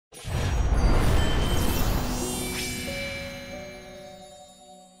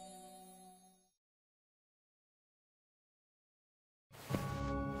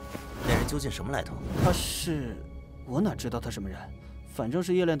究竟什么来头？他是……我哪知道他什么人？反正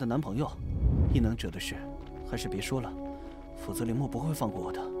是叶恋的男朋友。异能者的事，还是别说了，否则林默不会放过我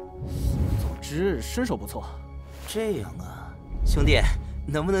的。总之，身手不错。这样啊，兄弟，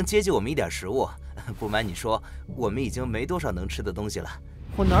能不能接济我们一点食物？不瞒你说，我们已经没多少能吃的东西了。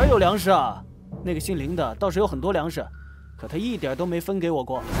我哪有粮食啊？那个姓林的倒是有很多粮食，可他一点都没分给我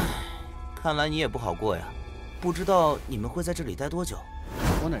过。看来你也不好过呀。不知道你们会在这里待多久？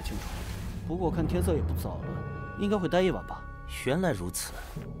我哪清楚？不过我看天色也不早了，应该会待一晚吧。原来如此。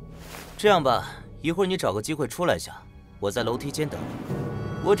这样吧，一会儿你找个机会出来一下，我在楼梯间等你。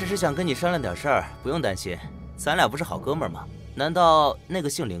我只是想跟你商量点事儿，不用担心，咱俩不是好哥们吗？难道那个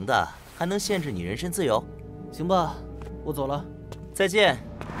姓林的还能限制你人身自由？行吧，我走了，再见。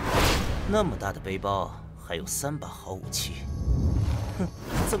那么大的背包，还有3把好武器。哼，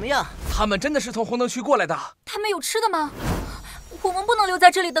怎么样？他们真的是从红灯区过来的。他们有吃的吗？我们不能留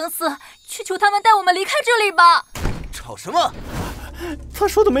在这里等死，去求他们带我们离开这里吧。吵什么？他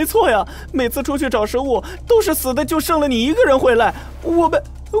说的没错呀，每次出去找食物都是死的就剩了你一个人回来，我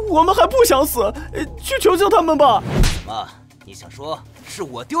们还不想死，去求求他们吧。什么？你想说是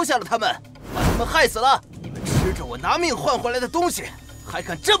我丢下了他们，把他们害死了？你们吃着我拿命换回来的东西，还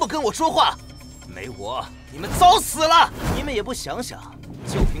敢这么跟我说话？没我，你们早死了！你们也不想想，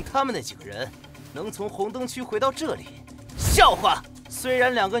就凭他们那几个人，能从红灯区回到这里，笑话！虽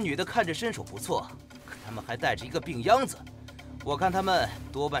然2个女的看着身手不错，可他们还带着一个病秧子，我看他们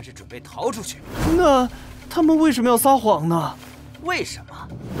多半是准备逃出去。那他们为什么要撒谎呢？为什么？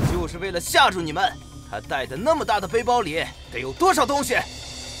就是为了吓住你们。他带的那么大的背包里得有多少东西？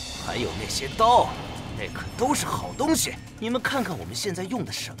还有那些刀，那可都是好东西。你们看看我们现在用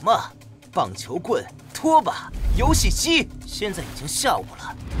的什么？棒球棍、拖把、游戏机。现在已经下午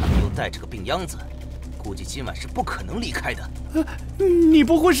了，他们又带着个病秧子，估计今晚是不可能离开的。你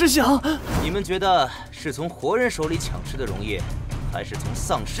不会是想……你们觉得是从活人手里抢吃的容易，还是从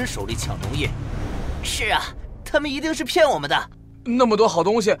丧尸手里抢容易？是啊，他们一定是骗我们的。那么多好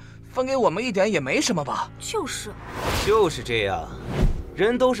东西，分给我们一点也没什么吧？就是这样，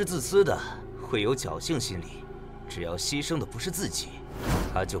人都是自私的，会有侥幸心理。只要牺牲的不是自己，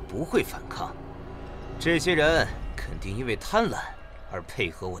他就不会反抗。这些人肯定因为贪婪而配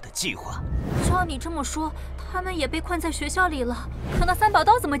合我的计划。照你这么说，他们也被困在学校里了。可那3把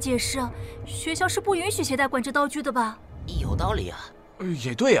刀怎么解释？学校是不允许携带管制刀具的吧？有道理啊。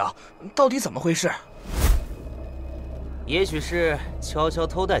也对啊，到底怎么回事？也许是悄悄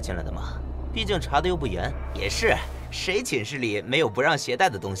偷带进来的嘛，毕竟查的又不严。也是，谁寝室里没有不让携带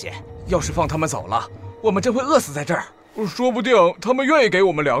的东西？要是放他们走了，我们真会饿死在这儿。说不定他们愿意给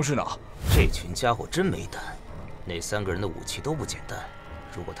我们粮食呢。这群家伙真没胆，那3个人的武器都不简单，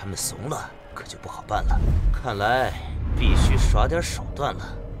如果他们怂了，可就不好办了。看来必须耍点手段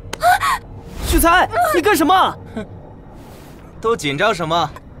了。许才，你干什么？哼，都紧张什么？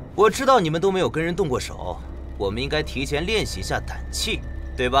我知道你们都没有跟人动过手，我们应该提前练习一下胆气，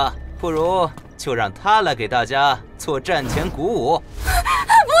对吧？不如就让他来给大家做战前鼓舞。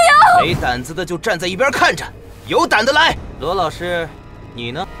不要！没胆子的就站在一边看着，有胆的来。罗老师，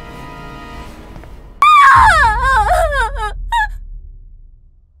你呢？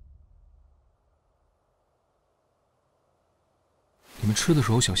你们吃的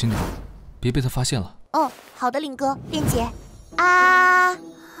时候小心点，别被他发现了。哦，好的，林哥，便姐。啊！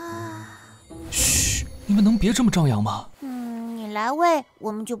嘘，你们能别这么张扬吗？你来喂，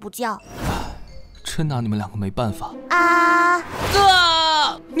我们就不叫。真拿你们2个没办法。啊！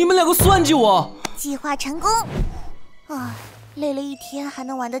你们2个算计我！计划成功。啊，累了一天还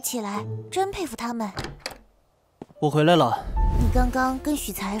能玩得起来，真佩服他们。我回来了。你刚刚跟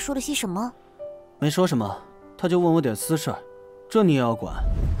许才说了些什么？没说什么，他就问我点私事儿，这你也要管？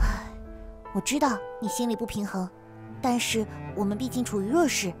我知道你心里不平衡，但是我们毕竟处于弱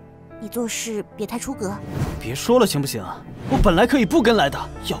势，你做事别太出格。别说了行不行？我本来可以不跟来的，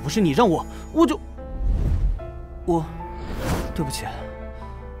要不是你让我就……对不起，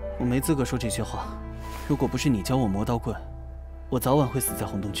我没资格说这些话。如果不是你教我磨刀棍，我早晚会死在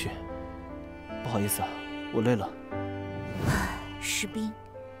红灯区。不好意思，我累了。士兵，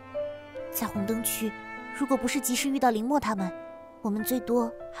在红灯区，如果不是及时遇到林默他们，我们最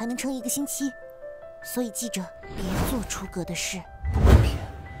多还能撑1个星期。所以记着，别做出格的事。不公平，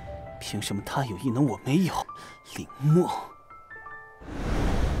凭什么他有异能我没有？林默。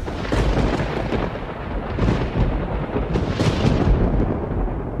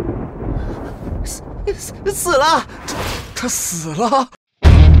死了！他死了！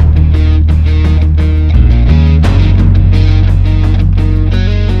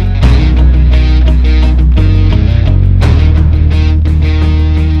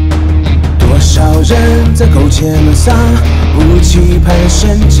人在苟且沦丧，不期盼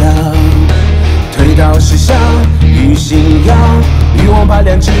身价。推倒时效与信仰，欲望把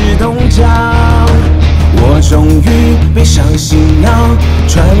良知冻僵。我终于背上行囊，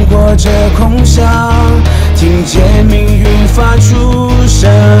穿过这空巷，听见命运发出声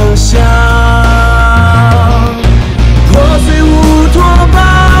响。破碎乌托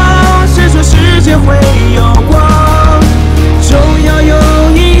邦，谁说世界会有光？终要有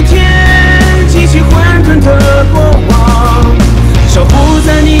一天，激起混沌的过往，守护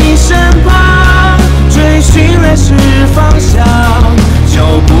在你身旁，追寻来时方向，就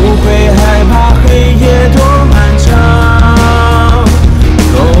不会害怕黑夜多漫长。